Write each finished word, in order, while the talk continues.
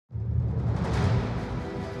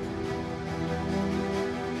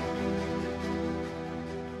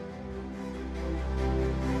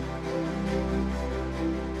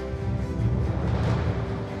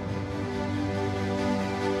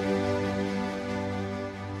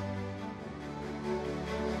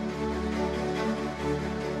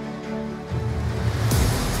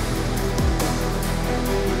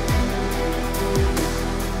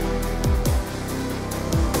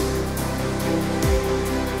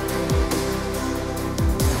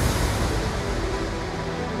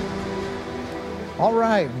All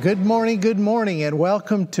right, good morning, and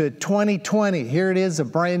welcome to 2020. Here it is, a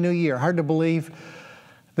brand new year. Hard to believe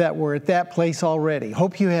that we're at that place already.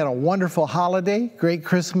 Hope you had a wonderful holiday, great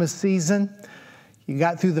Christmas season. You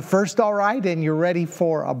got through the first all right, and you're ready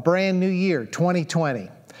for a brand new year, 2020.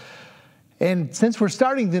 And since we're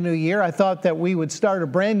starting the new year, I thought that we would start a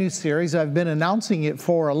brand new series. I've been announcing it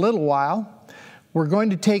for a little while. We're going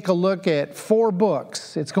to take a look at 4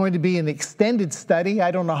 books. It's going to be an extended study.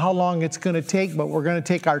 I don't know how long it's going to take, but we're going to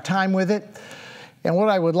take our time with it. And what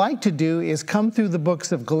I would like to do is come through the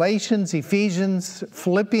books of Galatians, Ephesians,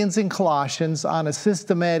 Philippians, and Colossians on a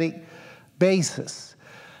systematic basis.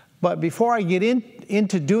 But before I get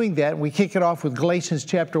into doing that, we kick it off with Galatians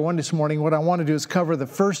chapter 1 this morning. What I want to do is cover the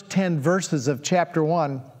first 10 verses of chapter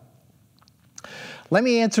 1. Let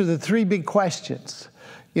me answer the 3 big questions.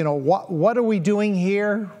 You know, what are we doing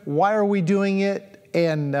here? Why are we doing it?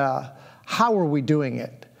 And how are we doing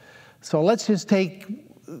it? So let's just take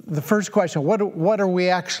the first question. What are we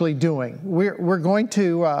actually doing? We're going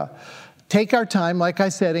to take our time, like I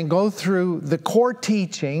said, and go through the core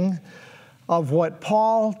teaching of what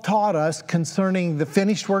Paul taught us concerning the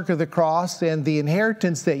finished work of the cross and the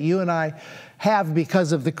inheritance that you and I have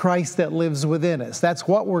because of the Christ that lives within us. That's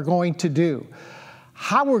what we're going to do.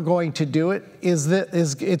 How we're going to do it is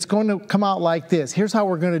it's going to come out like this. Here's how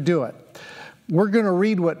we're going to do it. We're going to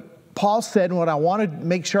read what Paul said, and what I want to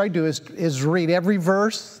make sure I do is read every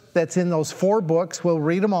verse that's in those 4 books. We'll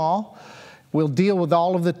read them all. We'll deal with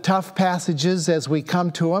all of the tough passages as we come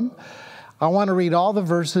to them. I want to read all the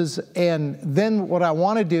verses, and then what I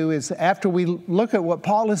want to do is, after we look at what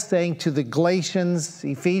Paul is saying to the Galatians,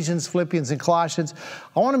 Ephesians, Philippians, and Colossians,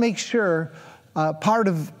 I want to make sure part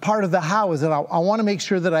of the how is that I want to make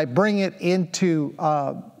sure that I bring it into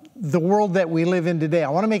the world that we live in today. I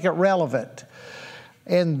want to make it relevant.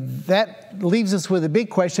 And that leaves us with a big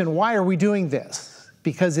question: why are we doing this?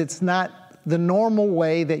 Because it's not the normal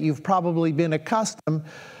way that you've probably been accustomed,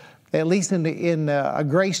 at least in a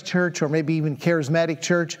Grace Church or maybe even Charismatic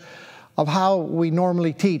Church, of how we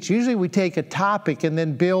normally teach. Usually we take a topic and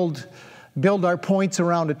then build our points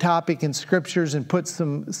around a topic in scriptures and put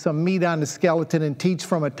some meat on the skeleton and teach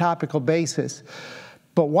from a topical basis.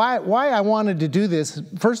 But why I wanted to do this,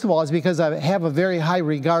 first of all, is because I have a very high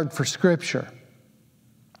regard for Scripture.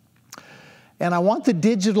 And I want the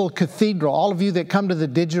Digital Cathedral, all of you that come to the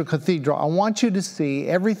Digital Cathedral, I want you to see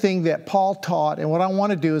everything that Paul taught. And what I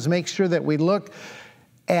want to do is make sure that we look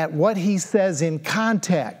at what he says in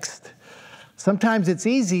context. Sometimes it's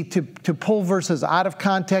easy to pull verses out of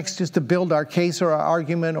context just to build our case or our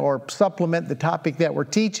argument or supplement the topic that we're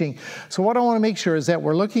teaching. So what I want to make sure is that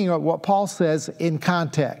we're looking at what Paul says in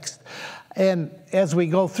context. And as we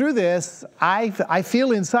go through this, I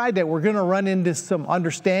feel inside that we're going to run into some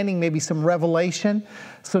understanding, maybe some revelation,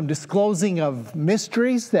 some disclosing of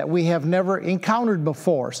mysteries that we have never encountered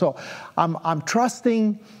before. So I'm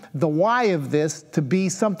trusting the why of this to be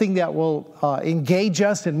something that will engage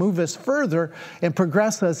us and move us further and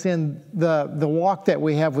progress us in the walk that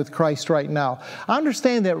we have with Christ right now. I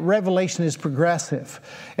understand that revelation is progressive,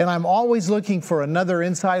 and I'm always looking for another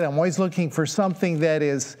insight. I'm always looking for something that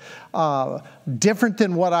is different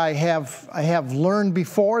than what I have learned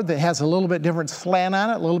before, that has a little bit different slant on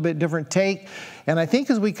it, a little bit different take. And I think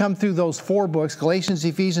as we come through those 4 books, Galatians,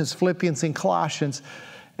 Ephesians, Philippians, and Colossians,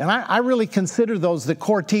 and I really consider those the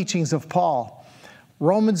core teachings of Paul.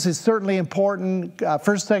 Romans is certainly important. 1st,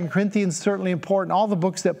 2nd Corinthians is certainly important. All the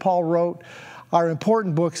books that Paul wrote are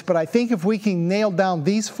important books. But I think if we can nail down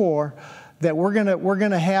these 4, that we're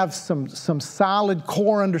gonna have some solid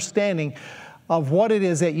core understanding of what it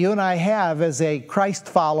is that you and I have as a Christ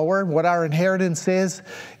follower, what our inheritance is,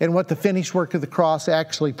 and what the finished work of the cross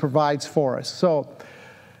actually provides for us. So,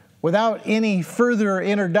 without any further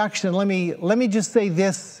introduction, let me just say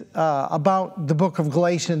this about the book of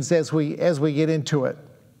Galatians as we get into it.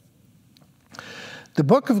 The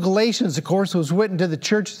book of Galatians, of course, was written to the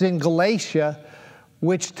churches in Galatia,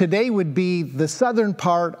 which today would be the southern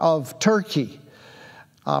part of Turkey.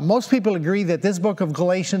 Most people agree that this book of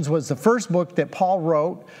Galatians was the first book that Paul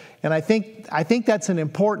wrote, and I think that's an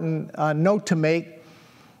important note to make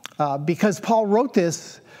because Paul wrote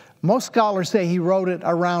this. Most scholars say he wrote it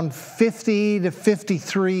around 50 to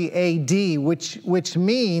 53 A.D., which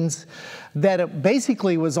means that it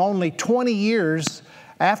basically was only 20 years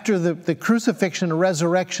after the crucifixion and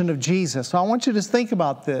resurrection of Jesus. So I want you to think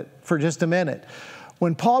about that for just a minute.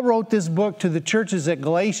 When Paul wrote this book to the churches at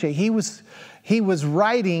Galatia, he was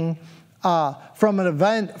writing from an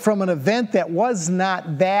event that was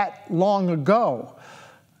not that long ago.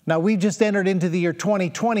 Now, we just entered into the year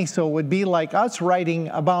 2020, so it would be like us writing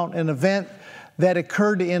about an event that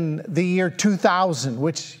occurred in the year 2000,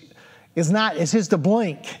 which is not, it's just a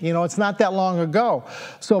blink. You know, it's not that long ago.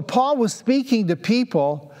 So Paul was speaking to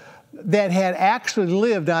people that had actually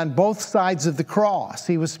lived on both sides of the cross.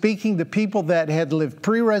 He was speaking to people that had lived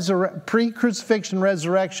pre-crucifixion,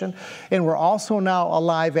 resurrection, and were also now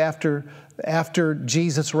alive after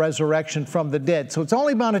Jesus' resurrection from the dead. So it's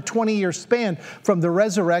only about a 20-year span from the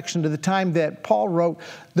resurrection to the time that Paul wrote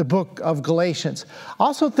the book of Galatians. I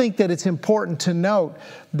also think that it's important to note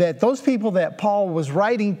that those people that Paul was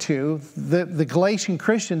writing to, the Galatian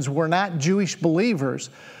Christians, were not Jewish believers.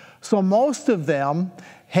 So most of them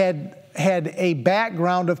had a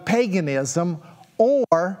background of paganism,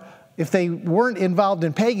 or if they weren't involved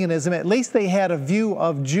in paganism, at least they had a view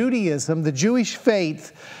of Judaism, the Jewish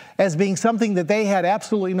faith, as being something that they had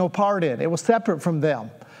absolutely no part in. It was separate from them.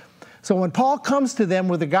 So when Paul comes to them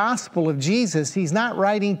with the gospel of Jesus, he's not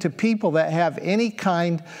writing to people that have any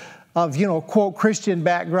kind of, quote, Christian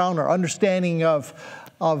background or understanding of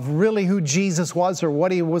really who Jesus was or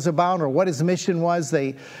what he was about or what his mission was.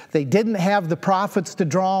 They didn't have the prophets to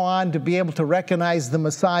draw on to be able to recognize the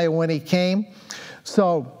Messiah when he came.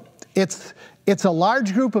 So it's a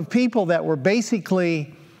large group of people that were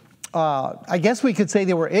basically, I guess we could say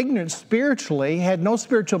they were ignorant spiritually, had no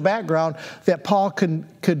spiritual background that Paul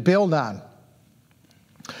could build on.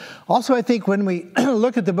 Also, I think when we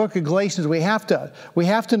look at the book of Galatians, we have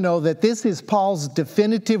to know that this is Paul's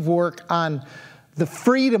definitive work on the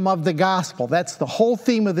freedom of the gospel. That's the whole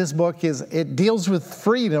theme of this book, is it deals with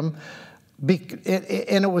freedom, and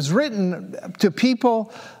it was written to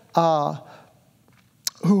people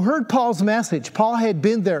who heard Paul's message. Paul had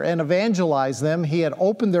been there and evangelized them. He had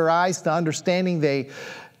opened their eyes to understanding.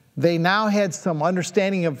 They now had some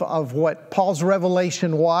understanding of what Paul's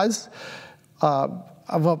revelation was,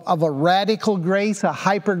 of a radical grace, a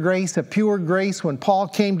hyper grace, a pure grace. When Paul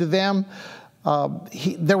came to them,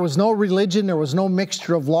 there was no religion, there was no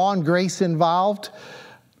mixture of law and grace involved.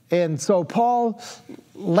 And so Paul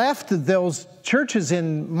left those churches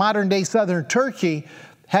in modern-day southern Turkey,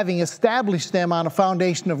 having established them on a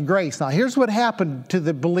foundation of grace. Now, here's what happened to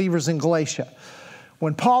the believers in Galatia.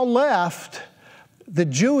 When Paul left, the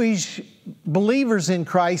Jewish believers in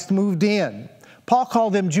Christ moved in. Paul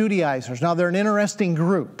called them Judaizers. Now, they're an interesting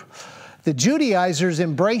group. The Judaizers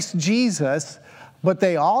embraced Jesus, but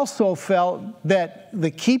they also felt that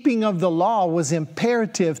the keeping of the law was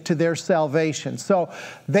imperative to their salvation. So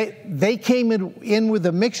they came in with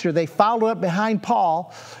a mixture. They followed up behind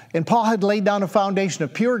Paul, and Paul had laid down a foundation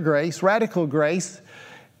of pure grace, radical grace,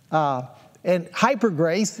 and hyper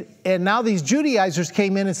grace. And now these Judaizers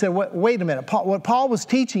came in and said, wait a minute, what Paul was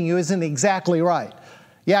teaching you isn't exactly right.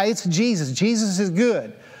 Yeah, it's Jesus. Jesus is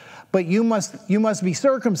good. But you must be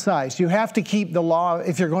circumcised. You have to keep the law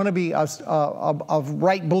if you're going to be a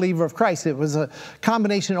right believer of Christ. It was a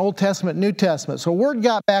combination Old Testament, New Testament. So word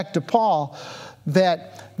got back to Paul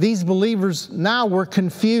that these believers now were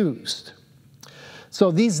confused. So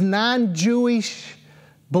these non-Jewish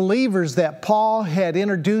believers that Paul had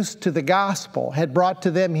introduced to the gospel, had brought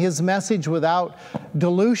to them his message without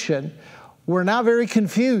dilution, were now very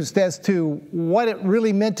confused as to what it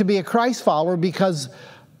really meant to be a Christ follower because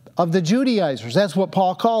of the Judaizers. That's what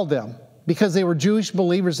Paul called them, because they were Jewish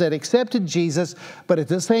believers that accepted Jesus, but at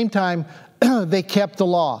the same time, they kept the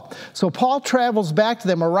law. So Paul travels back to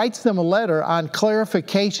them or writes them a letter on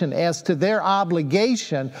clarification as to their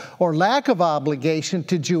obligation or lack of obligation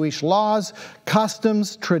to Jewish laws,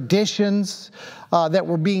 customs, traditions that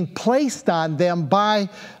were being placed on them by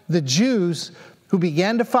the Jews who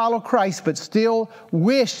began to follow Christ but still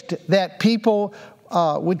wished that people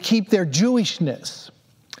would keep their Jewishness.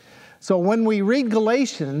 So when we read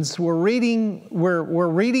Galatians, we're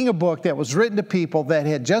reading a book that was written to people that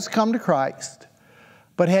had just come to Christ,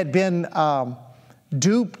 but had been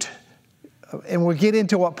duped, and we'll get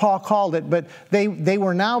into what Paul called it, but they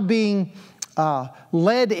were now being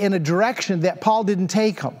led in a direction that Paul didn't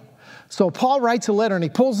take them. So Paul writes a letter, and he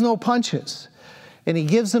pulls no punches, and he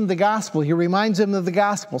gives them the gospel. He reminds them of the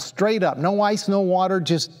gospel straight up. No ice, no water,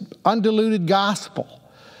 just undiluted gospel.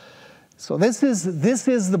 So this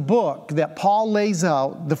is the book that Paul lays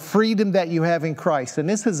out, the freedom that you have in Christ. And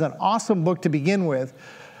this is an awesome book to begin with.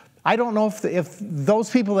 I don't know if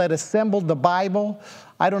those people that assembled the Bible,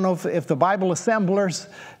 I don't know if the Bible assemblers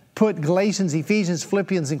put Galatians, Ephesians,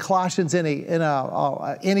 Philippians, and Colossians in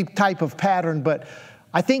any type of pattern, but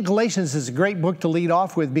I think Galatians is a great book to lead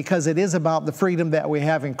off with because it is about the freedom that we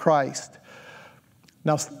have in Christ.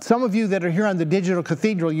 Now, some of you that are here on the Digital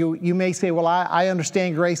Cathedral, you may say, well, I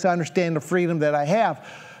understand grace, I understand the freedom that I have.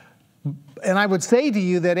 And I would say to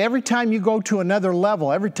you that every time you go to another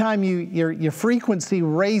level, every time your frequency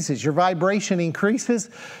raises, your vibration increases,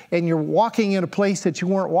 and you're walking in a place that you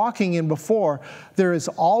weren't walking in before, there is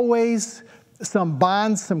always some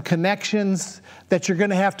bonds, some connections that you're going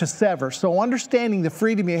to have to sever. So understanding the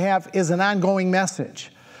freedom you have is an ongoing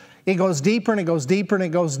message. It goes deeper and it goes deeper and it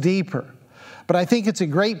goes deeper. But I think it's a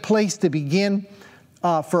great place to begin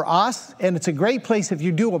for us, and it's a great place if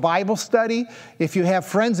you do a Bible study, if you have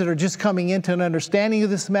friends that are just coming into an understanding of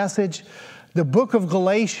this message. The book of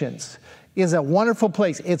Galatians is a wonderful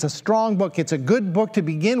place. It's a strong book. It's a good book to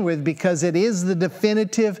begin with because it is the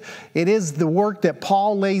definitive. It is the work that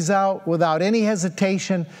Paul lays out without any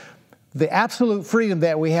hesitation, the absolute freedom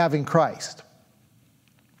that we have in Christ.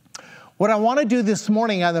 What I want to do this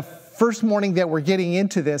morning, on the first morning that we're getting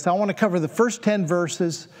into this, I want to cover the first 10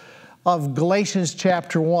 verses of Galatians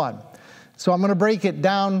chapter 1. So I'm going to break it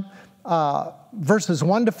down verses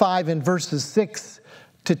 1 to 5 and verses 6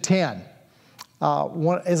 to 10.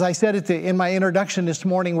 As I said in my introduction this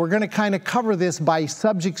morning, we're going to kind of cover this by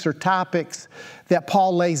subjects or topics that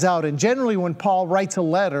Paul lays out. And generally when Paul writes a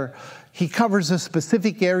letter, he covers a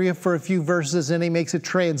specific area for a few verses and he makes a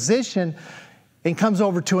transition and comes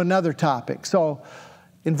over to another topic. So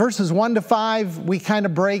in verses 1 to 5, we kind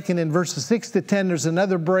of break, and in verses 6 to 10, there's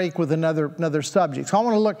another break with another subject. So I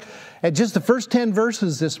want to look at just the first 10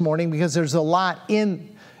 verses this morning because there's a lot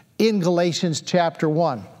in Galatians chapter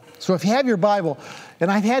 1. So if you have your Bible,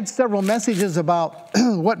 and I've had several messages about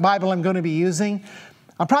what Bible I'm going to be using.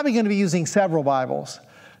 I'm probably going to be using several Bibles.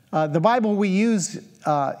 The Bible we use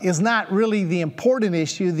is not really the important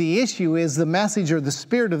issue. The issue is the message or the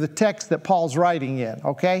spirit of the text that Paul's writing in,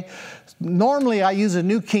 okay? Normally, I use a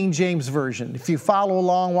New King James Version. If you follow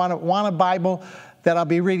along, want a Bible that I'll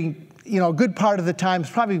be reading, a good part of the time,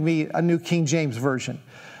 it's probably be a New King James Version.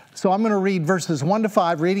 So I'm going to read verses 1 to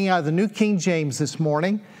 5, reading out of the New King James this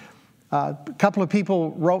morning. A couple of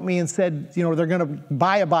people wrote me and said, they're going to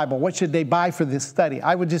buy a Bible. What should they buy for this study?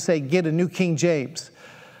 I would just say, get a New King James.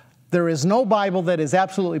 There is no Bible that is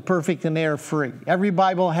absolutely perfect and error-free. Every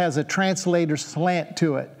Bible has a translator slant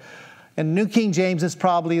to it. And New King James is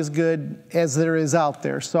probably as good as there is out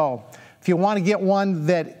there. So if you want to get one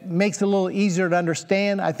that makes it a little easier to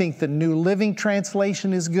understand, I think the New Living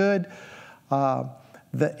Translation is good.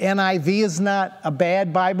 The NIV is not a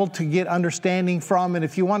bad Bible to get understanding from. And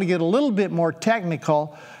if you want to get a little bit more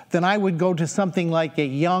technical, then I would go to something like a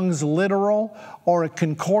Young's Literal or a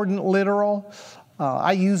Concordant Literal.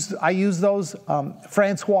 I use those.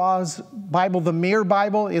 Francois' Bible, the Mirror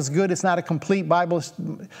Bible, is good. It's not a complete Bible.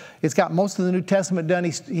 It's got most of the New Testament done.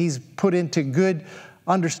 He's put into good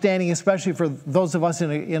understanding, especially for those of us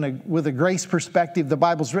with a grace perspective. The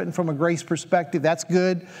Bible's written from a grace perspective. That's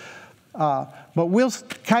good. But we'll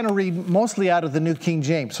kind of read mostly out of the New King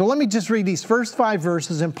James. So let me just read these first 5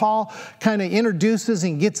 verses, and Paul kind of introduces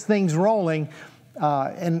and gets things rolling.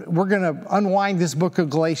 And we're going to unwind this book of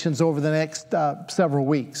Galatians over the next several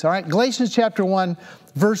weeks. All right, Galatians chapter 1,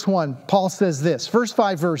 verse 1, Paul says this, first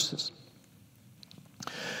 5 verses.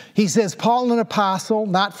 He says, Paul, an apostle,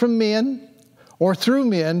 not from men or through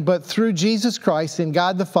men, but through Jesus Christ and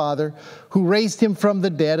God the Father, who raised him from the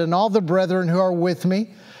dead, and all the brethren who are with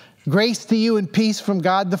me, grace to you and peace from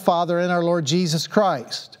God the Father and our Lord Jesus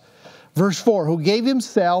Christ. Verse 4, who gave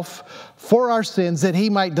himself for our sins that he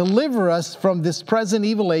might deliver us from this present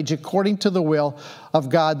evil age according to the will of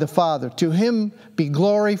God the Father. To him be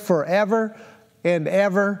glory forever and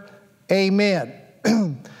ever. Amen.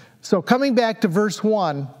 So coming back to verse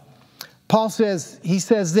 1, Paul says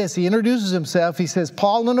this. He introduces himself. He says,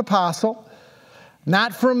 Paul, an apostle,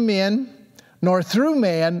 not from men, nor through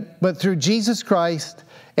man, but through Jesus Christ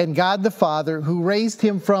and God the Father, who raised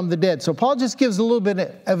him from the dead. So Paul just gives a little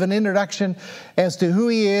bit of an introduction as to who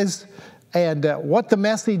he is and what the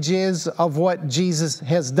message is of what Jesus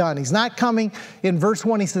has done. He's not coming, in verse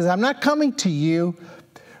 1, he says, I'm not coming to you.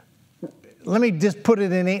 Let me just put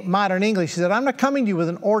it in modern English. He said, I'm not coming to you with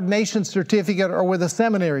an ordination certificate or with a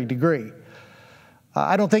seminary degree.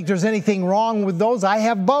 I don't think there's anything wrong with those. I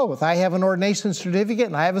have both. I have an ordination certificate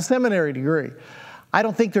and I have a seminary degree. I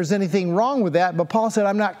don't think there's anything wrong with that, but Paul said,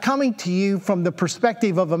 I'm not coming to you from the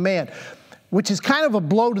perspective of a man, which is kind of a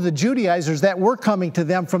blow to the Judaizers that we're coming to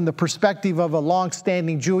them from the perspective of a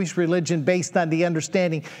long-standing Jewish religion based on the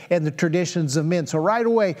understanding and the traditions of men. So right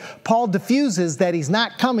away, Paul diffuses that he's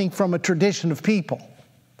not coming from a tradition of people.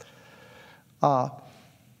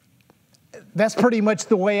 That's pretty much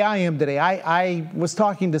the way I am today. I was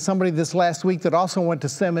talking to somebody this last week that also went to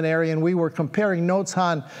seminary, and we were comparing notes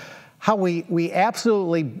on how we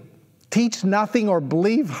absolutely teach nothing or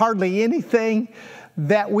believe hardly anything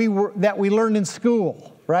that we learned in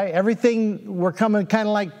school, right? Everything, we're coming kind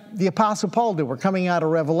of like the Apostle Paul did. We're coming out of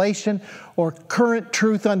revelation or current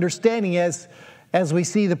truth understanding as we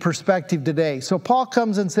see the perspective today. So Paul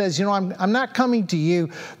comes and says, you know, I'm not coming to you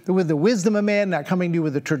with the wisdom of man, not coming to you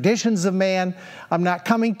with the traditions of man. I'm not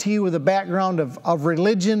coming to you with a background of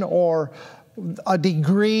religion or a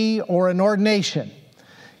degree or an ordination.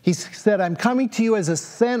 He said, I'm coming to you as a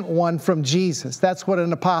sent one from Jesus. That's what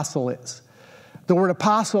an apostle is. The word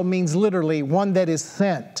apostle means literally one that is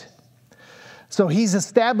sent. So he's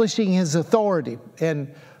establishing his authority.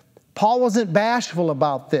 And Paul wasn't bashful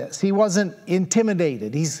about this. He wasn't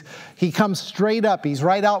intimidated. He comes straight up. He's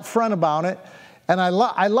right out front about it. And I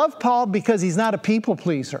love Paul because he's not a people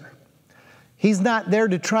pleaser. He's not there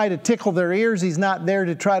to try to tickle their ears. He's not there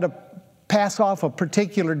to try to pass off a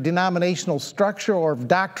particular denominational structure or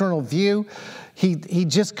doctrinal view. He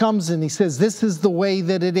just comes and he says, this is the way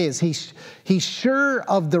that it is. He's sure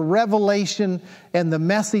of the revelation and the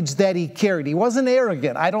message that he carried. He wasn't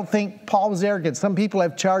arrogant. I don't think Paul was arrogant. Some people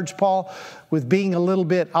have charged Paul with being a little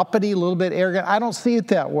bit uppity, a little bit arrogant. I don't see it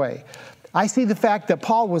that way. I see the fact that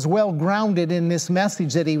Paul was well grounded in this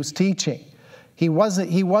message that he was teaching. He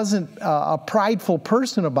wasn't a prideful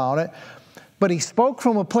person about it, but he spoke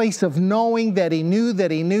from a place of knowing that he knew that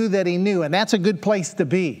he knew that he knew, and that's a good place to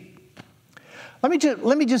be.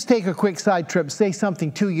 Let me just take a quick side trip, say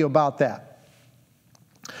something to you about that.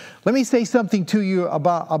 Let me say something to you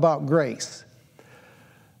about grace.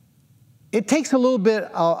 It takes a little bit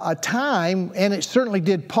of time, and it certainly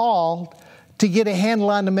did Paul, to get a handle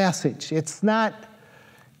on the message. It's not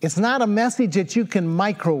a message that you can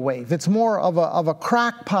microwave. It's more of a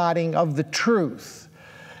crock-potting of the truth.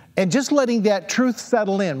 And just letting that truth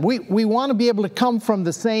settle in. We want to be able to come from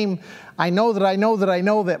the same, I know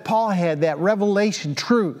that Paul had, that revelation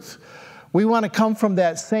truth. We want to come from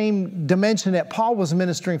that same dimension that Paul was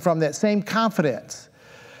ministering from, that same confidence.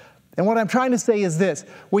 And what I'm trying to say is this: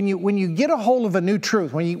 when you get a hold of a new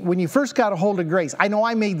truth, when you first got a hold of grace, I know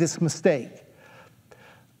I made this mistake.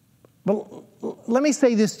 But let me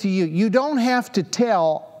say this to you: you don't have to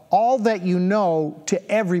tell all that you know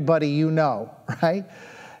to everybody you know, right?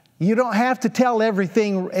 You don't have to tell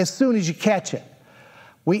everything as soon as you catch it.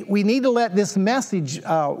 We need to let this message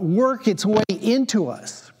work its way into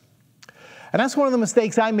us. And that's one of the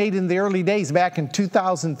mistakes I made in the early days back in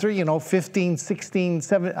 2003, 15, 16,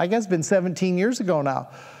 17, I guess it's been 17 years ago now.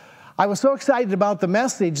 I was so excited about the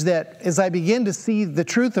message that as I began to see the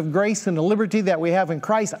truth of grace and the liberty that we have in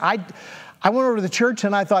Christ, I went over to the church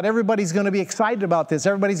and I thought everybody's going to be excited about this.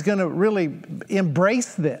 Everybody's going to really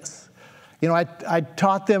embrace this. I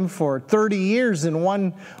taught them for 30 years in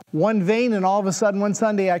one vein, and all of a sudden one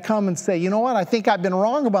Sunday I come and say, you know what, I think I've been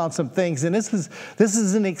wrong about some things, and this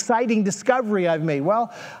is an exciting discovery I've made.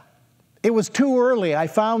 Well, it was too early. I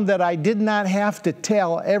found that I did not have to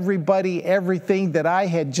tell everybody everything that I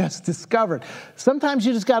had just discovered. Sometimes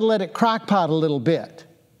you just got to let it crock-pot a little bit.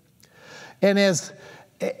 And as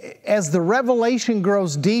the revelation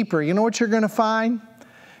grows deeper, you know what you're going to find?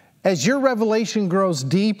 As your revelation grows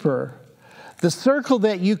deeper, the circle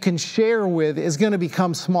that you can share with is going to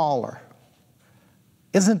become smaller.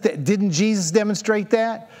 Didn't Jesus demonstrate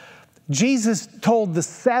that? Jesus told the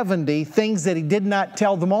 70 things that he did not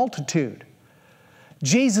tell the multitude.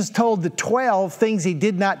 Jesus told the 12 things he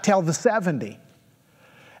did not tell the 70.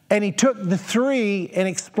 And he took the 3 and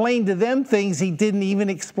explained to them things he didn't even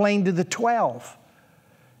explain to the 12.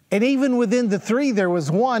 And even within the 3, there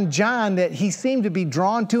was one, John, that he seemed to be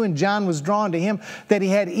drawn to, and John was drawn to him, that he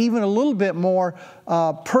had even a little bit more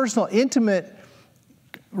personal, intimate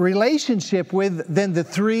relationship with than the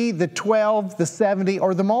 3, the 12, the 70,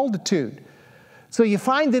 or the multitude. So you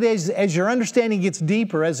find that as your understanding gets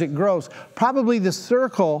deeper, as it grows, probably the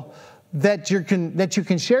circle that you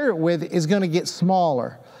can share it with is going to get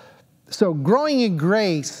smaller. So growing in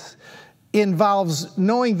grace involves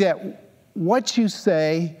knowing that what you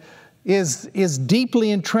say is deeply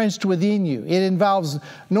entrenched within you. It involves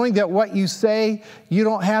knowing that what you say, you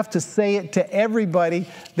don't have to say it to everybody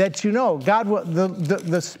that you know. God will,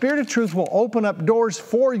 the Spirit of truth will open up doors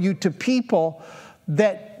for you to people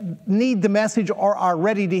that need the message or are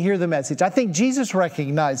ready to hear the message. I think Jesus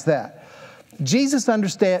recognized that. Jesus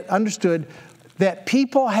understood that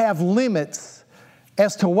people have limits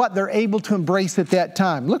as to what they're able to embrace at that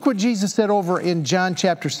time. Look what Jesus said over in John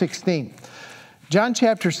chapter 16. John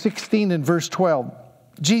chapter 16 and verse 12.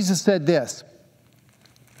 Jesus said this.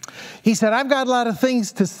 He said, I've got a lot of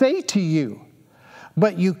things to say to you,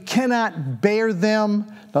 but you cannot bear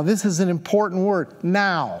them. Now this is an important word.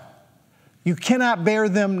 Now. You cannot bear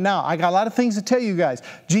them now. I got a lot of things to tell you guys.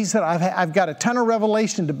 Jesus said, I've got a ton of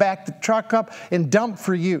revelation to back the truck up and dump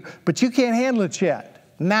for you, but you can't handle it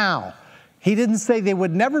yet. now. He didn't say they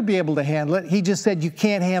would never be able to handle it. He just said you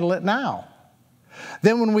can't handle it now.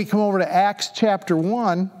 Then when we come over to Acts chapter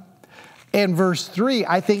 1 and verse 3,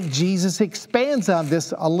 I think Jesus expands on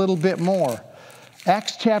this a little bit more.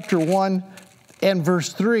 Acts chapter 1 and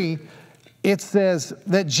verse 3, it says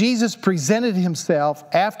that Jesus presented himself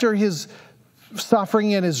after his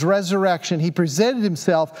suffering and his resurrection. He presented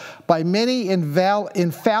himself by many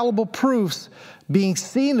infallible proofs being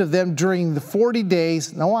seen of them during the 40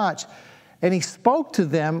 days. Now watch. And he spoke to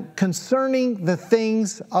them concerning the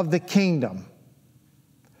things of the kingdom.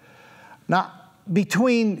 Now,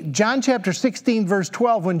 between John chapter 16, verse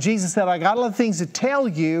 12, when Jesus said, I got a lot of things to tell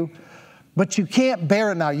you, but you can't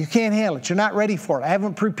bear it now. You can't handle it. You're not ready for it. I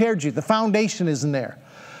haven't prepared you. The foundation isn't there.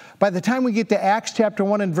 By the time we get to Acts chapter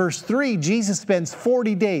 1 and verse 3, Jesus spends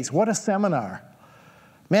 40 days. What a seminar.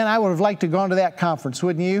 Man, I would have liked to have gone to that conference,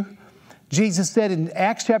 wouldn't you? Jesus said in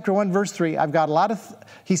Acts chapter 1, verse 3, I've got a lot of,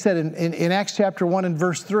 he said in Acts chapter 1 and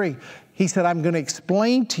verse 3, he said, I'm going to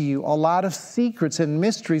explain to you a lot of secrets and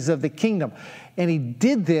mysteries of the kingdom. And he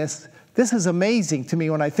did this. This is amazing to me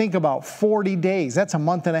when I think about 40 days. That's a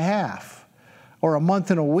month and a half or a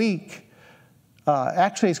month and a week.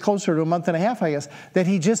 Actually, it's closer to a month and a half, I guess, that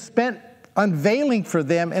he just spent unveiling for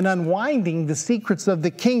them and unwinding the secrets of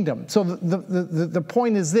the kingdom. So the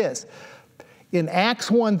point is this. In Acts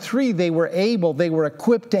 1:3, they were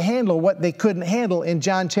equipped to handle what they couldn't handle in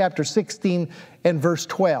John chapter 16 and verse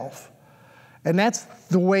 12. And that's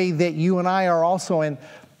the way that you and I are also in.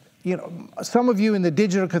 You know, some of you in the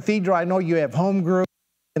Digital Cathedral, I know you have home groups,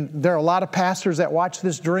 and there are a lot of pastors that watch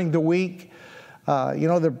this during the week. You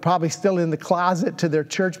know, they're probably still in the closet to their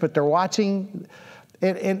church, but they're watching.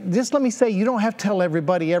 And just let me say, you don't have to tell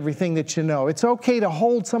everybody everything that you know. It's okay to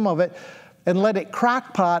hold some of it and let it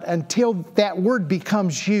crackpot until that word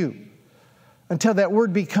becomes you. Until that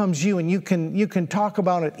word becomes you, and you can talk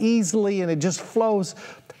about it easily, and it just flows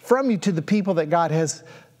from you to the people that God has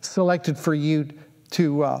selected for you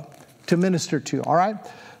to minister to. All right?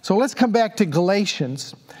 So let's come back to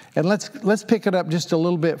Galatians, and let's pick it up just a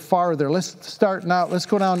little bit farther. Let's start now. Let's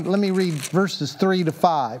go down. Let me read verses 3 to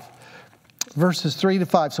 5. Verses 3 to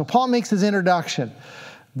 5. So Paul makes his introduction.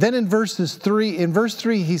 Then in verse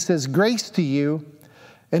 3, he says, grace to you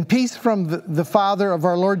and peace from the Father of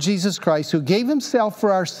our Lord Jesus Christ, who gave himself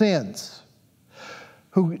for our sins.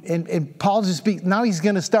 And Paul just speaks, now he's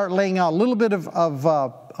going to start laying out a little bit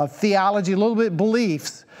of theology, a little bit of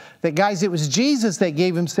beliefs, that guys, it was Jesus that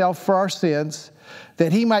gave himself for our sins,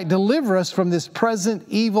 that he might deliver us from this present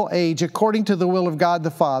evil age according to the will of God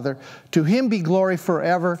the Father. To him be glory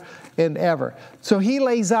forever and ever. So he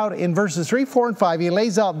lays out in verses 3, 4, and 5, he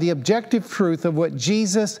lays out the objective truth of what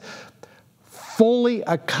Jesus fully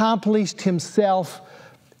accomplished himself,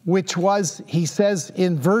 which was, he says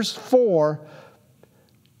in verse 4,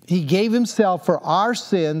 he gave himself for our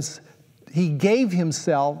sins. He gave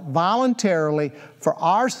himself voluntarily for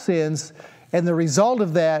our sins. And the result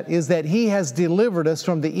of that is that he has delivered us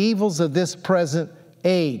from the evils of this present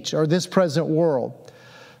age or this present world.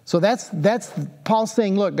 So that's Paul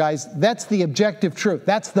saying, look, guys, that's the objective truth.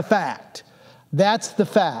 That's the fact. That's the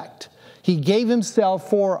fact. He gave himself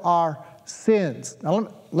for our sins.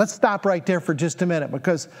 Now, let's stop right there for just a minute,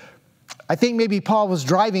 because I think maybe Paul was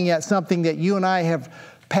driving at something that you and I have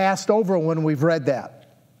passed over when we've read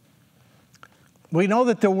that. We know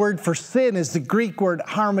that the word for sin is the Greek word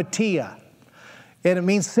harmatia. And it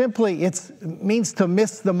means simply, it means to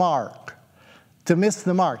miss the mark. To miss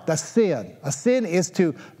the mark, the sin. A sin is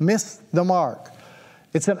to miss the mark.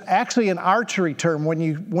 It's actually an archery term. When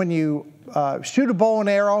you shoot a bow and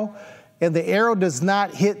arrow and the arrow does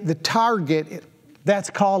not hit the target, that's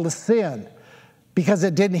called a sin because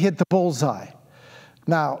it didn't hit the bullseye.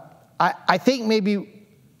 Now, I think maybe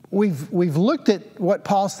we've looked at what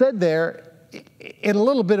Paul said there in a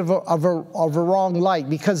little bit of a wrong light,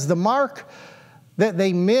 because the mark that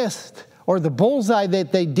they missed, or the bullseye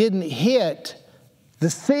that they didn't hit, the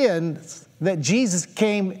sins that Jesus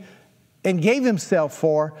came and gave himself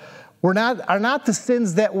for are not the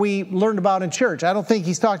sins that we learned about in church. I don't think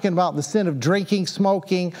he's talking about the sin of drinking,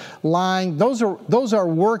 smoking, lying. Those are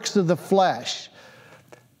works of the flesh.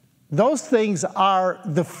 Those things are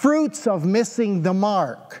the fruits of missing the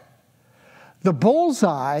mark. The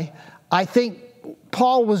bullseye, I think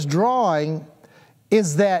Paul was drawing,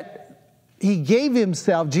 is that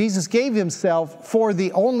Jesus gave himself for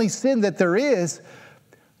the only sin that there is,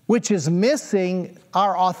 which is missing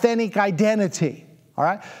our authentic identity. All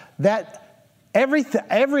right? That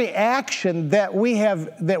every action that we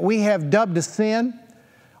have dubbed a sin,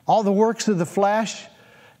 all the works of the flesh,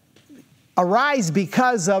 arise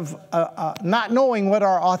because of not knowing what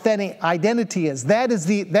our authentic identity is. That is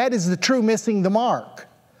the true missing the mark.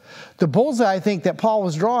 The bullseye, I think, that Paul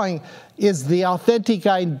was drawing is the authentic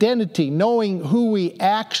identity, knowing who we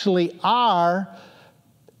actually are,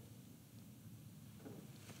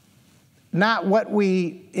 not what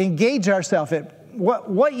we engage ourselves in.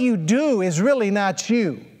 What you do is really not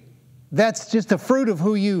you. That's just a fruit of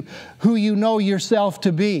who you know yourself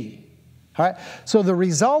to be. All right? So the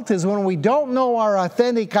result is when we don't know our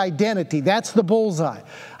authentic identity, that's the bullseye.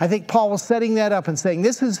 I think Paul was setting that up and saying,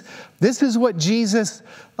 this is what Jesus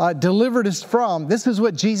delivered us from. This is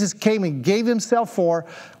what Jesus came and gave himself for.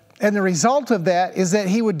 And the result of that is that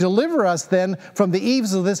he would deliver us then from the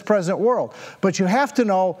evils of this present world. But you have to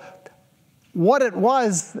know what it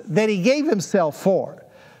was that he gave himself for.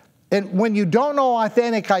 And when you don't know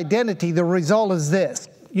authentic identity, the result is this.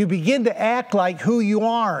 You begin to act like who you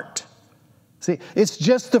aren't. See, it's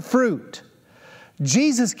just the fruit.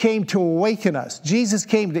 Jesus came to awaken us. Jesus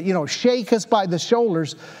came to, shake us by the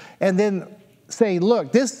shoulders and then say,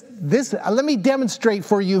 look, let me demonstrate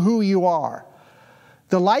for you who you are.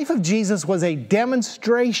 The life of Jesus was a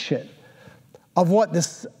demonstration of what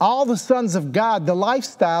all the sons of God, the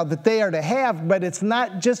lifestyle that they are to have, but it's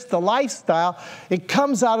not just the lifestyle. It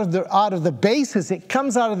comes out of the basis. It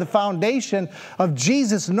comes out of the foundation of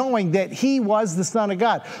Jesus knowing that he was the Son of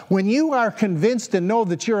God. When you are convinced and know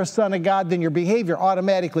that you're a son of God, then your behavior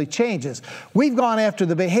automatically changes. We've gone after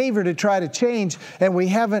the behavior to try to change, and we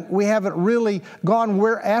haven't really gone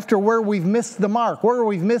after where we've missed the mark. Where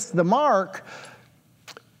we've missed the mark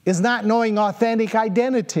is not knowing authentic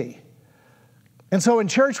identity. And so in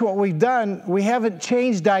church, what we've done, we haven't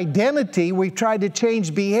changed identity, we've tried to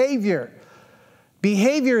change behavior.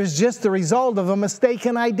 Behavior is just the result of a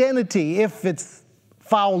mistaken identity if it's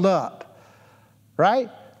fouled up, right?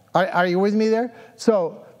 Are you with me there?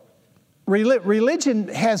 So religion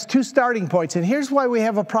has two starting points, and here's why we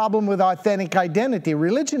have a problem with authentic identity.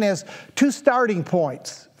 Religion has two starting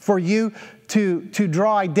points for you to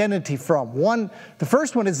draw identity from. The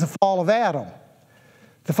first one is the fall of Adam.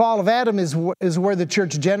 The fall of Adam is where the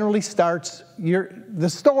church generally starts the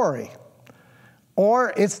story.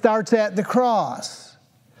 Or it starts at the cross.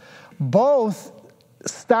 Both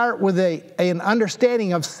start with an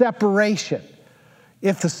understanding of separation.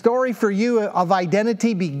 If the story for you of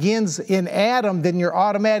identity begins in Adam, then you're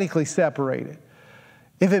automatically separated.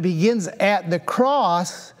 If it begins at the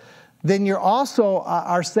cross, then you're also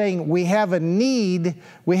are saying we have a need,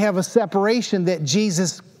 we have a separation that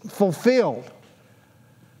Jesus fulfilled.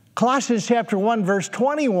 Colossians chapter 1 verse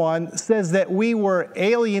 21 says that we were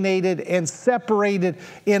alienated and separated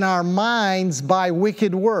in our minds by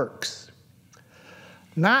wicked works.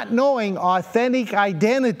 Not knowing authentic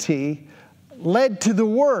identity led to the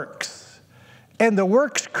works, and the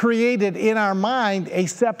works created in our mind a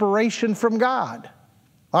separation from God.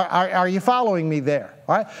 Are you following me there?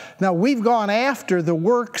 All right? Now we've gone after the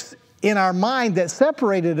works in our mind that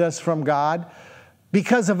separated us from God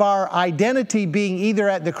because of our identity being either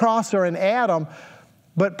at the cross or in Adam.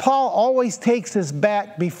 But Paul always takes us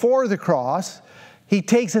back before the cross. He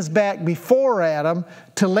takes us back before Adam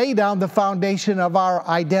to lay down the foundation of our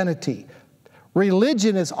identity.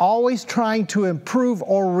 Religion is always trying to improve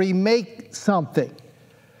or remake something.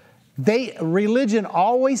 Religion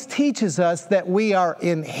always teaches us that we are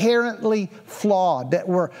inherently flawed, that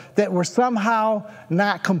we're somehow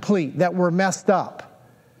not complete, that we're messed up.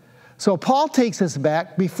 So Paul takes us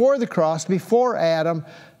back before the cross, before Adam,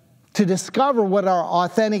 to discover what our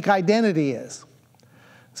authentic identity is.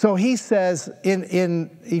 So he says in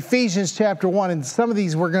Ephesians chapter 1, and some of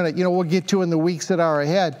these we'll get to in the weeks that are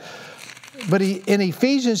ahead. But in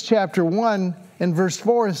Ephesians chapter 1 and verse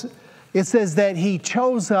 4, it says that he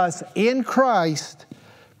chose us in Christ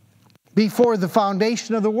before the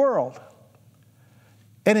foundation of the world.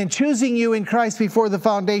 And in choosing you in Christ before the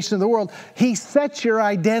foundation of the world, he sets your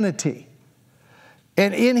identity.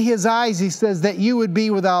 And in his eyes, he says that you would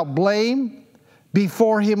be without blame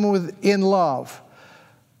before him in love.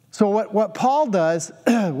 So what Paul does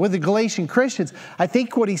with the Galatian Christians, I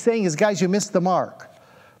think what he's saying is, guys, you missed the mark.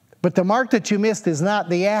 But the mark that you missed is not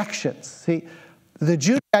the actions. See, the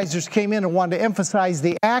Judaizers came in and wanted to emphasize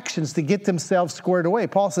the actions to get themselves squared away.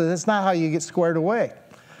 Paul says that's not how you get squared away.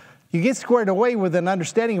 You get squared away with an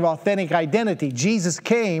understanding of authentic identity. Jesus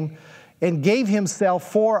came and gave himself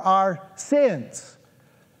for our sins.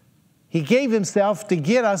 He gave himself to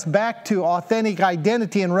get us back to authentic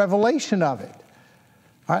identity and revelation of it.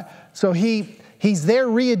 All right? So he's there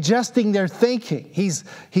readjusting their thinking.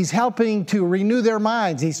 He's helping to renew their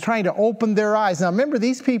minds. He's trying to open their eyes. Now remember,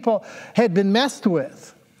 these people had been messed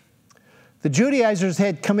with. The Judaizers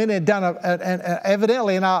had come in and done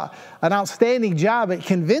evidently an outstanding job at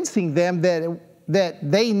convincing them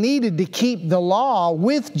that they needed to keep the law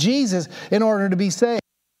with Jesus in order to be saved.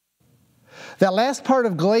 That last part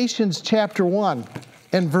of Galatians chapter 1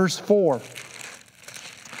 and verse 4.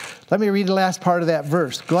 Let me read the last part of that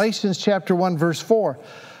verse. Galatians chapter 1, verse 4.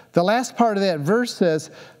 The last part of that verse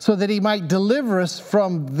says, so that he might deliver us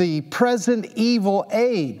from the present evil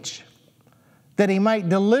age. That he might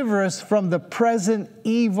deliver us from the present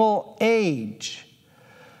evil age.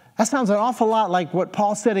 That sounds an awful lot like what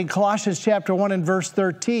Paul said in Colossians chapter 1 and verse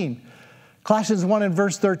 13. Colossians 1 and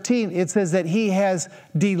verse 13, it says that he has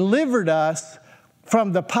delivered us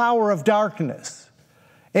from the power of darkness.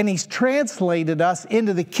 And he's translated us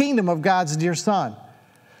into the kingdom of God's dear Son.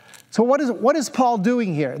 So what is Paul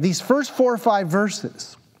doing here? These first 4 or 5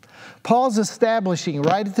 verses, Paul's establishing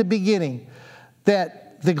right at the beginning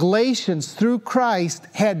that the Galatians, through Christ,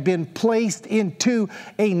 had been placed into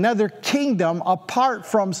another kingdom apart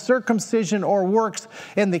from circumcision or works.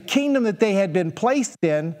 And the kingdom that they had been placed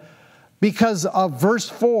in, because of verse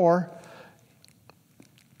 4,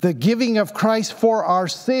 the giving of Christ for our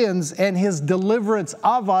sins and his deliverance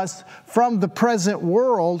of us from the present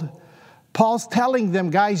world, Paul's telling them,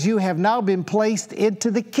 guys, you have now been placed into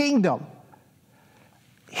the kingdom.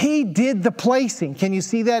 He did the placing. Can you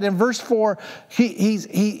see that? In verse 4,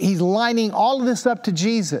 he's lining all of this up to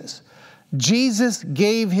Jesus. Jesus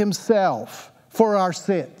gave himself for our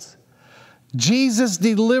sins. Jesus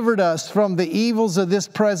delivered us from the evils of this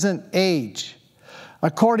present age,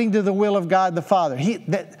 according to the will of God the Father.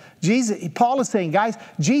 Paul is saying, guys,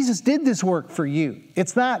 Jesus did this work for you.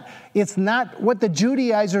 It's not what the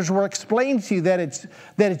Judaizers were explaining to you, that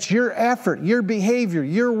it's your effort, your behavior,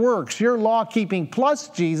 your works, your law keeping plus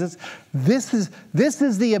Jesus. This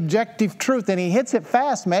is the objective truth. And he hits it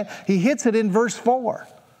fast, man. He hits it in verse 4.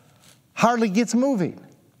 Hardly gets moving.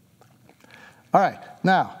 All right,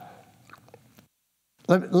 now,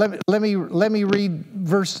 let me read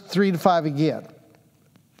verse 3 to 5 again.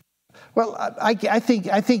 Well, I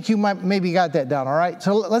think you might maybe got that down, all right?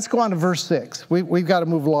 So let's go on to verse 6. We've got to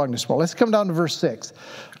move along this morning. Let's come down to verse 6.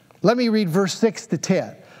 Let me read verse 6 to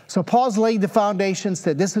 10. So Paul's laid the foundation,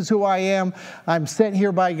 said, this is who I am. I'm sent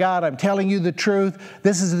here by God. I'm telling you the truth.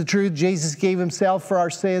 This is the truth. Jesus gave himself for our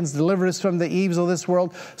sins, delivered us from the evils of this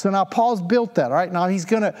world. So now Paul's built that, all right? Now he's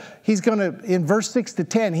going to, in verse 6 to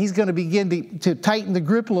 10, he's going to begin to tighten the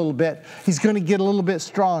grip a little bit. He's going to get a little bit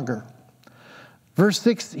stronger. Verse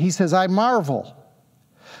 6, he says, I marvel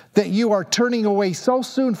that you are turning away so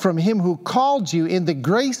soon from him who called you in the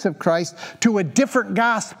grace of Christ to a different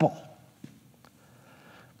gospel.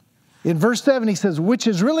 In verse 7, he says, which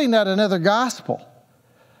is really not another gospel,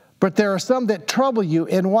 but there are some that trouble you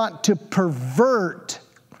and want to pervert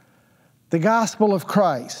the gospel of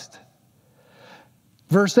Christ.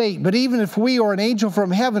 Verse 8, but even if we or an angel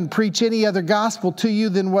from heaven preach any other gospel to you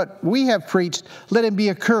than what we have preached, let him be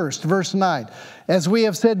accursed. Verse 9, as we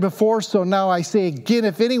have said before, so now I say again,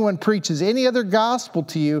 if anyone preaches any other gospel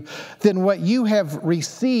to you than what you have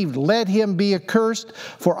received, let him be accursed.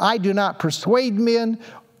 For I do not persuade men,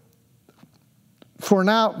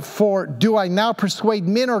 for do I now persuade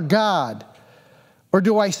men or God? Or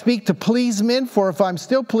do I speak to please men? For if I'm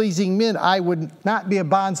still pleasing men, I would not be a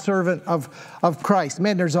bondservant of Christ.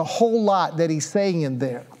 Man, there's a whole lot that he's saying in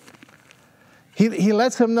there. He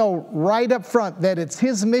lets them know right up front that it's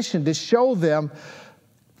his mission to show them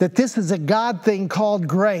that this is a God thing called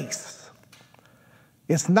grace.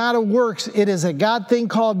 It's not a works, it is a God thing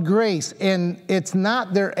called grace. And it's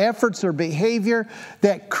not their efforts or behavior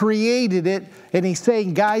that created it. And he's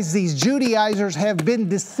saying, guys, these Judaizers have been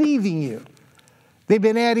deceiving you. They've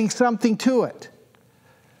been adding something to it.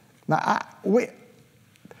 Now,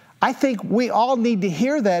 I think we all need to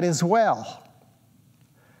hear that as well.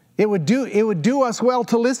 It would do us well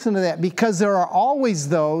to listen to that, because there are always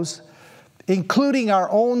those, including our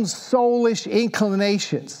own soulish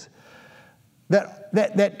inclinations,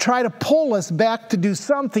 that try to pull us back to do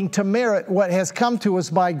something to merit what has come to us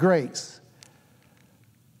by grace,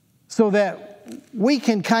 so that we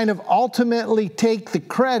can kind of ultimately take the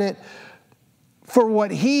credit for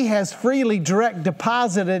what he has freely direct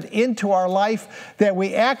deposited into our life that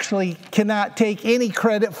we actually cannot take any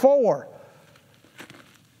credit for.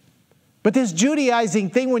 But this Judaizing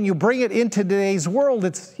thing, when you bring it into today's world,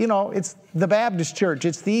 it's the Baptist church,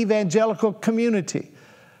 it's the evangelical community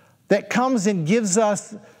that comes and gives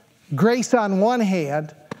us grace on one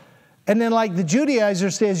hand, and then like the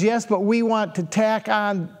Judaizer says, yes, but we want to tack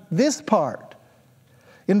on this part.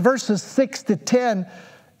 In verses 6 to 10,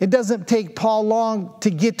 it doesn't take Paul long to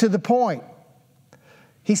get to the point.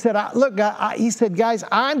 He said, he said, guys,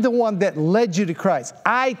 I'm the one that led you to Christ.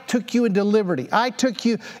 I took you into liberty. I took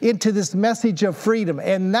you into this message of freedom,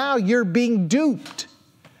 and now you're being duped.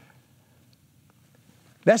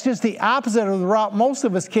 That's just the opposite of the route most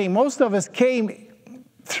of us came. Most of us came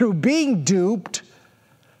through being duped,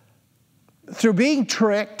 through being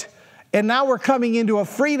tricked, and now we're coming into a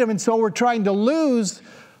freedom, and so we're trying to lose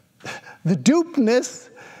the dupeness,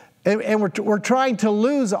 and we're trying to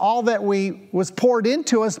lose all that was poured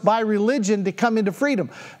into us by religion to come into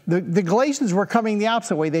freedom. The Galatians were coming the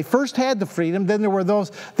opposite way. They first had the freedom, then there were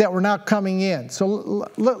those that were now coming in. So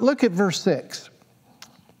look at verse 6.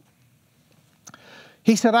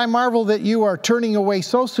 He said, I marvel that you are turning away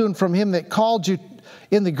so soon from him that called you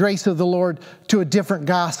in the grace of the Lord to a different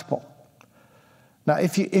gospel. Now,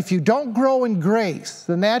 if you don't grow in grace,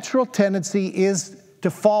 the natural tendency is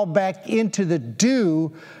to fall back into the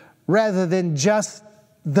do rather than just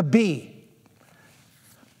the be.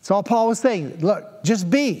 That's all Paul was saying. Look, just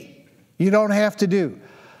be. You don't have to do.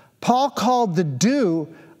 Paul called the do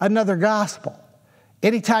another gospel.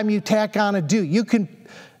 Anytime you tack on a do, you can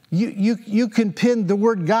pin the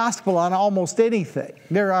word gospel on almost anything.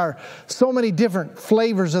 There are so many different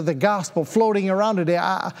flavors of the gospel floating around today.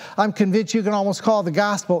 I'm convinced you can almost call the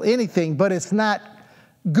gospel anything, but it's not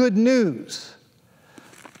good news.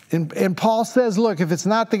 And Paul says, look, if it's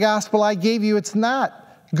not the gospel I gave you, it's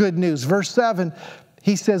not good news. Verse 7,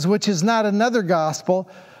 he says, which is not another gospel,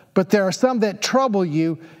 but there are some that trouble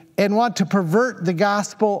you and want to pervert the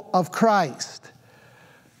gospel of Christ.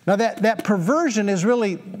 Now that perversion is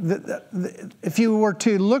really, if you were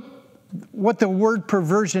to look what the word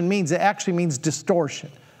perversion means, it actually means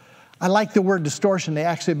distortion. I like the word distortion. They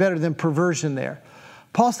actually better than perversion there.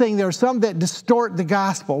 Paul's saying there are some that distort the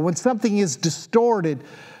gospel. When something is distorted,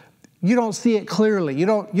 you don't see it clearly. You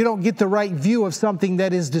don't get the right view of something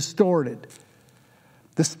that is distorted.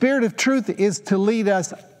 The Spirit of truth is to lead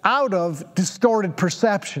us out of distorted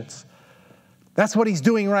perceptions. That's what he's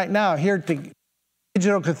doing right now here at the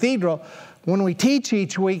Digital Cathedral. When we teach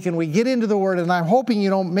each week and we get into the Word, and I'm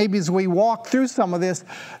hoping, maybe as we walk through some of this,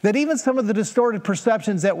 that even some of the distorted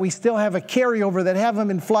perceptions that we still have a carryover that haven't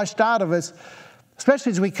been flushed out of us,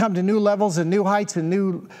 especially as we come to new levels and new heights and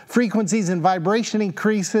new frequencies and vibration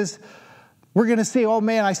increases, we're going to see, oh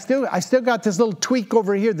man, I still got this little tweak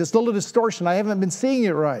over here, this little distortion. I haven't been seeing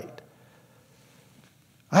it right.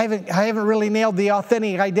 I haven't really nailed the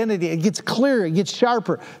authentic identity. It gets clearer, it gets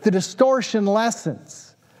sharper. The distortion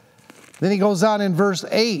lessens. Then he goes on in verse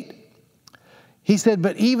 8. He said,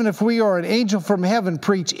 but even if we or an angel from heaven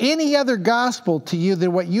preach any other gospel to you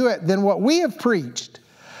than what we have preached.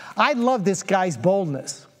 I love this guy's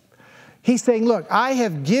boldness. He's saying, look, I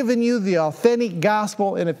have given you the authentic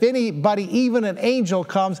gospel, and if anybody, even an angel,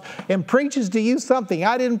 comes and preaches to you something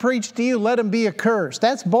I didn't preach to you, let him be accursed.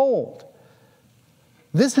 That's bold.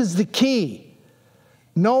 This is the key.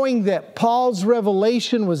 Knowing that Paul's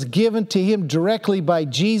revelation was given to him directly by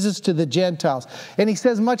Jesus to the Gentiles. And he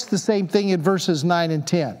says much the same thing in verses 9 and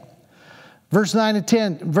 10. Verse 9 and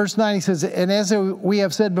 10, verse 9 he says, and as we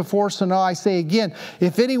have said before, so now I say again,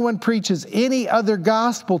 if anyone preaches any other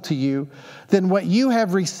gospel to you than what you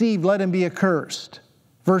have received, let him be accursed.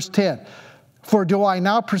 Verse 10, for do I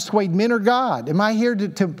now persuade men or God? Am I here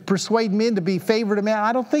to persuade men to be favored of men?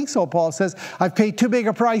 I don't think so, Paul says. I've paid too big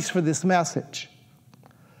a price for this message.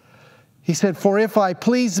 He said, for if I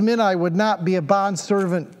pleased men, I would not be a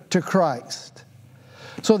bondservant to Christ.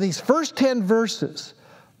 So these first 10 verses,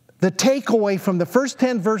 the takeaway from the first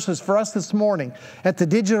 10 verses for us this morning at the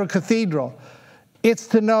Digital Cathedral, it's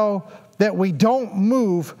to know that we don't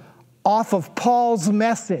move off of Paul's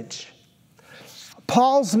message.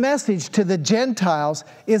 Paul's message to the Gentiles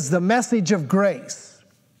is the message of grace.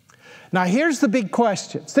 Now here's the big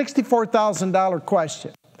question, $64,000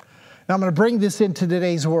 question. Now I'm going to bring this into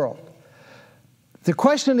today's world. The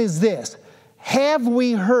question is this: have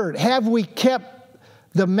we kept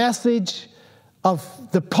the message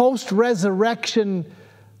of the post-resurrection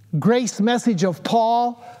grace message of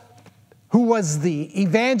Paul, who was the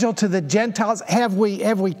evangel to the Gentiles? Have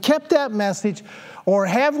we kept that message, or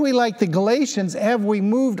have we, like the Galatians, have we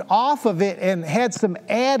moved off of it and had some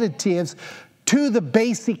additives to the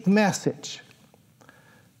basic message?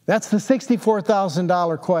 That's the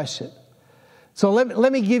 $64,000 question. So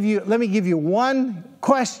let me give you one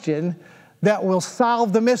question that will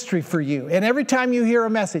solve the mystery for you. And every time you hear a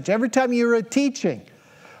message, every time you hear a teaching,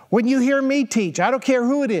 when you hear me teach, I don't care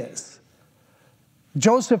who it is,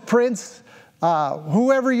 Joseph Prince,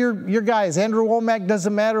 whoever your guy is, Andrew Womack,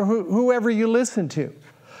 doesn't matter, whoever you listen to,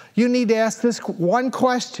 you need to ask this one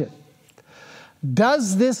question: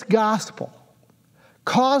 does this gospel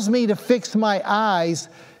cause me to fix my eyes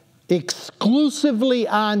exclusively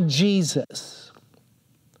on Jesus?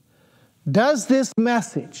 Does this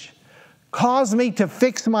message cause me to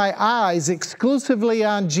fix my eyes exclusively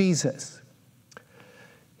on Jesus?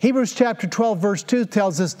 Hebrews chapter 12, verse 2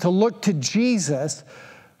 tells us to look to Jesus,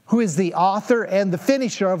 who is the author and the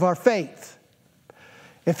finisher of our faith.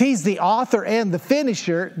 If he's the author and the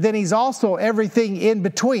finisher, then he's also everything in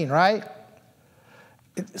between, right?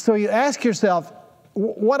 So you ask yourself,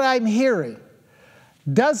 what I'm hearing,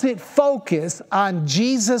 does it focus on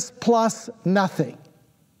Jesus plus nothing?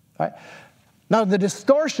 Right? Now the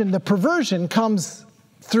distortion, the perversion comes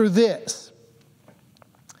through this.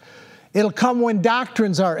 It'll come when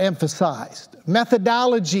doctrines are emphasized,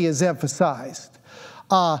 methodology is emphasized,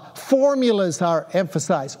 formulas are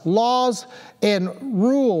emphasized, laws and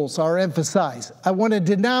rules are emphasized. When a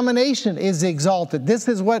denomination is exalted, this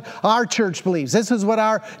is what our church believes, this is what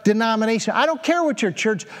our denomination, I don't care what your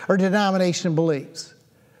church or denomination believes.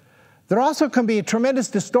 There also can be a tremendous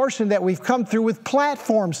distortion that we've come through with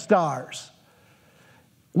platform stars.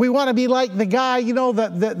 We want to be like the guy, you know,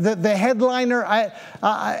 the headliner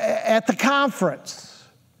at the conference.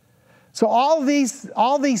 So all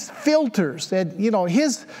these filters and, you know,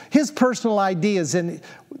 his personal ideas and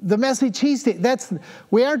the message he's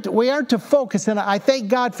we aren't to focus. And I thank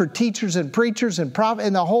God for teachers and preachers and prophets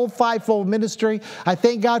and the whole fivefold ministry. I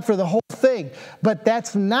thank God for the whole thing. But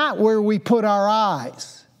that's not where we put our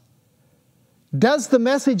eyes. Does the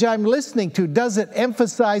message I'm listening to, does it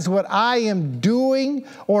emphasize what I am doing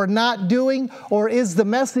or not doing? Or is the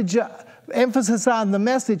message, emphasis on the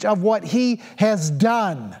message of what he has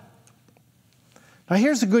done? Now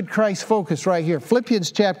here's a good Christ focus right here.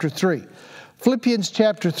 Philippians chapter 3. Philippians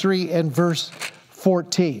chapter 3 and verse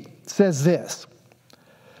 14 says this.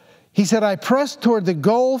 He said, I press toward the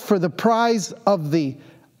goal for the prize of the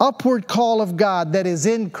upward call of God that is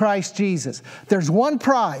in Christ Jesus. There's one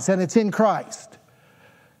prize, and it's in Christ.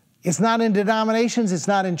 It's not in denominations, it's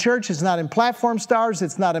not in church, it's not in platform stars,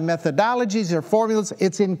 it's not in methodologies or formulas,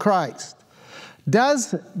 it's in Christ.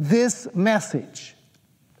 Does this message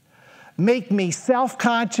make me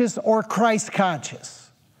self-conscious or Christ-conscious?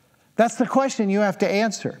 That's the question you have to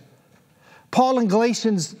answer. Paul in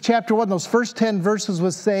Galatians chapter 1, those first 10 verses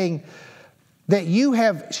was saying that you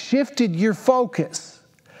have shifted your focus.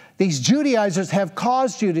 These Judaizers have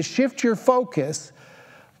caused you to shift your focus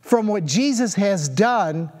from what Jesus has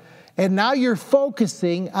done, and now you're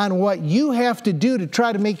focusing on what you have to do to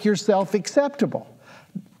try to make yourself acceptable.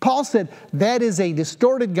 Paul said that is a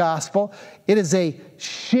distorted gospel. It is a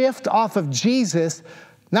shift off of Jesus.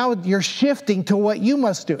 Now you're shifting to what you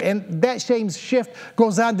must do. And that same shift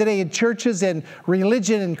goes on today in churches and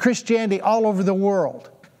religion and Christianity all over the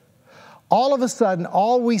world. All of a sudden,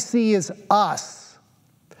 all we see is us.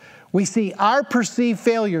 We see our perceived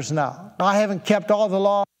failures now. I haven't kept all the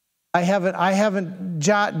law. I haven't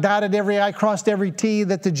dotted every I, crossed every T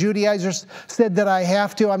that the Judaizers said that I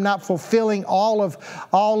have to. I'm not fulfilling all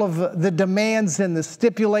of the demands and the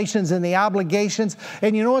stipulations and the obligations.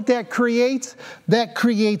 And you know what that creates? That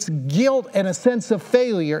creates guilt and a sense of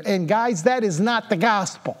failure. And guys, that is not the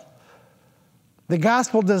gospel. The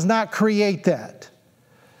gospel does not create that.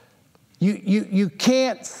 You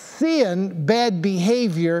can't sin bad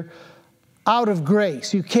behavior out of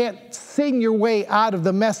grace. You can't sing your way out of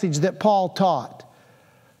the message that Paul taught.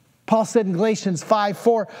 Paul said in Galatians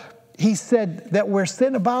 5:4, he said that where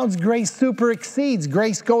sin abounds, grace super exceeds.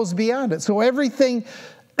 Grace goes beyond it. So everything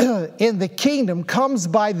in the kingdom comes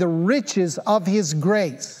by the riches of his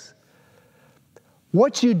grace.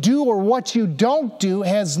 What you do or what you don't do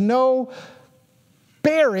has no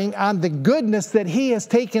bearing on the goodness that he has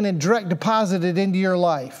taken and direct deposited into your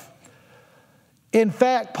life. In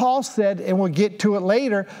fact, Paul said, and we'll get to it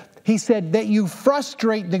later, he said that you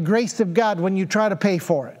frustrate the grace of God when you try to pay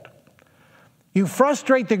for it. You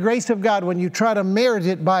frustrate the grace of God when you try to merit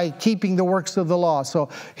it by keeping the works of the law. So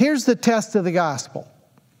here's the test of the gospel.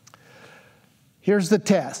 Here's the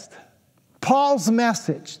test. Paul's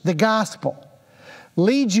message, the gospel,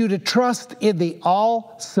 leads you to trust in the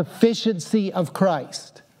all-sufficiency of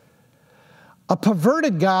Christ. A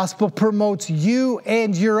perverted gospel promotes you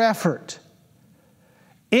and your effort.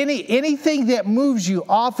 Anything that moves you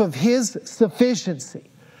off of his sufficiency,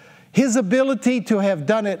 his ability to have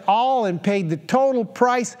done it all and paid the total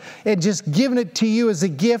price and just given it to you as a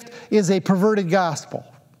gift, is a perverted gospel.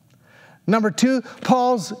 Number two,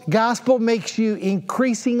 Paul's gospel makes you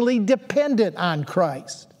increasingly dependent on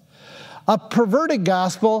Christ. A perverted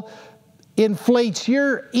gospel inflates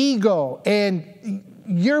your ego and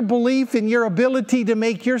your belief in your ability to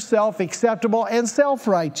make yourself acceptable and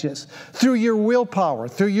self-righteous through your willpower,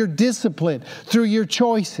 through your discipline, through your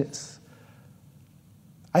choices.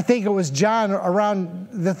 I think it was John around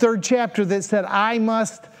the 3rd chapter that said, I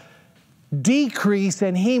must decrease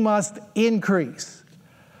and he must increase.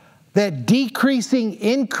 That decreasing,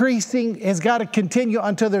 increasing has got to continue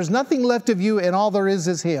until there's nothing left of you and all there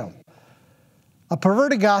is him. A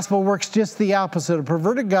perverted gospel works just the opposite. A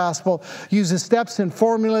perverted gospel uses steps and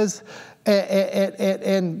formulas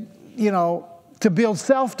and to build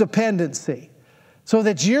self-dependency so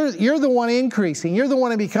that you're the one increasing. You're the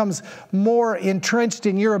one that becomes more entrenched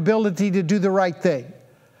in your ability to do the right thing.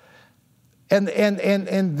 And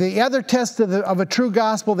the other test of a true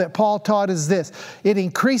gospel that Paul taught is this. It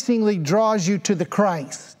increasingly draws you to the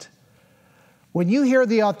Christ. When you hear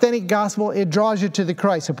the authentic gospel, it draws you to the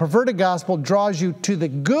Christ. A perverted gospel draws you to the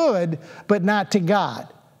good, but not to God.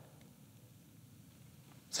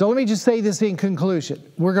 So let me just say this in conclusion.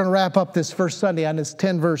 We're going to wrap up this first Sunday on this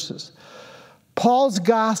 10 verses. Paul's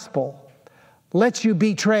gospel lets you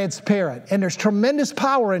be transparent, and there's tremendous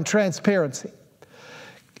power in transparency.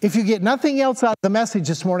 If you get nothing else out of the message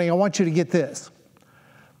this morning, I want you to get this.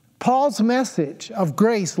 Paul's message of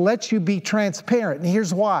grace lets you be transparent, and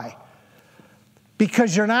here's why.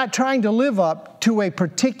 Because you're not trying to live up to a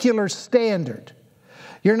particular standard.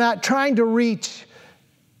 You're not trying to reach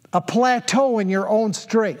a plateau in your own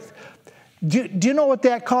strength. Do you know what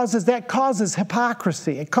that causes? That causes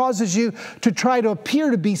hypocrisy. It causes you to try to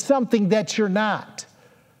appear to be something that you're not.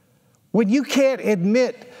 When you can't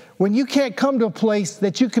admit, when you can't come to a place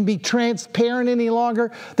that you can be transparent any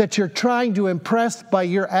longer, that you're trying to impress by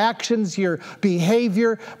your actions, your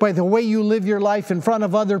behavior, by the way you live your life in front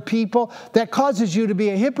of other people, that causes you to be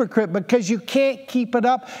a hypocrite because you can't keep it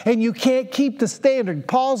up and you can't keep the standard.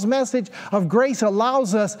 Paul's message of grace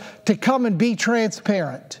allows us to come and be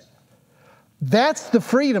transparent. That's the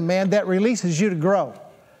freedom, man, that releases you to grow.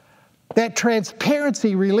 That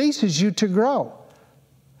transparency releases you to grow.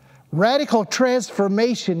 Radical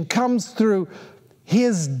transformation comes through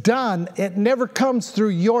his done. It never comes through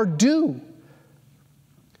your do.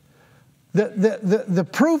 The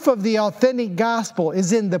proof of the authentic gospel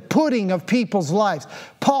is in the putting of people's lives.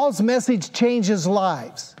 Paul's message changes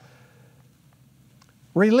lives.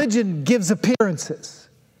 Religion gives appearances.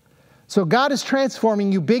 So God is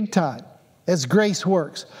transforming you big time as grace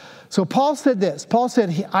works. So Paul said this. Paul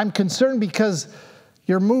said, I'm concerned because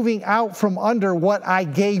you're moving out from under what I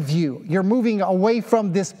gave you. You're moving away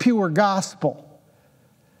from this pure gospel.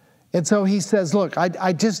 And so he says, look,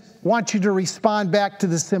 I just want you to respond back to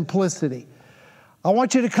the simplicity. I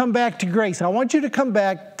want you to come back to grace. I want you to come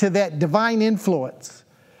back to that divine influence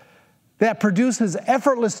that produces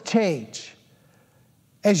effortless change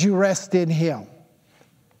as you rest in him.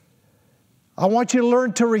 I want you to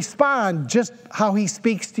learn to respond just how he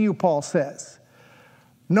speaks to you, Paul says,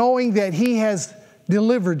 knowing that he has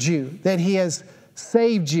delivered you, that he has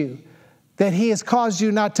saved you, that he has caused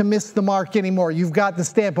you not to miss the mark anymore. You've got the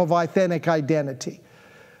stamp of authentic identity.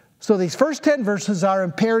 So these first 10 verses are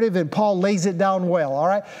imperative, and Paul lays it down well, all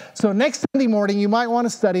right? So next Sunday morning, you might want to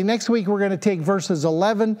study. Next week, we're going to take verses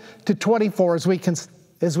 11 to 24 as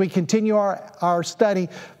we continue our study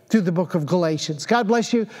through the book of Galatians. God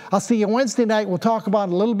bless you. I'll see you Wednesday night. We'll talk about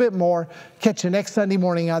it a little bit more. Catch you next Sunday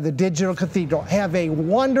morning on the Digital Cathedral. Have a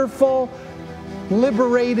wonderful,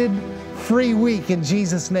 liberated, free week in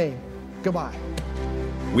Jesus' name. Goodbye.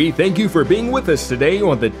 We thank you for being with us today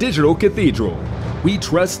on the Digital Cathedral. We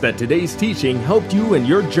trust that today's teaching helped you in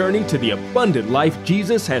your journey to the abundant life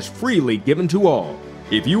Jesus has freely given to all.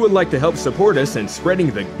 If you would like to help support us in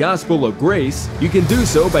spreading the gospel of grace, you can do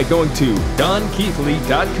so by going to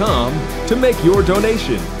donkeathley.com to make your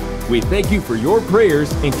donation. We thank you for your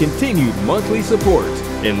prayers and continued monthly support,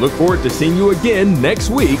 and look forward to seeing you again next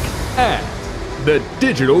week at the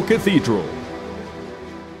Digital Cathedral.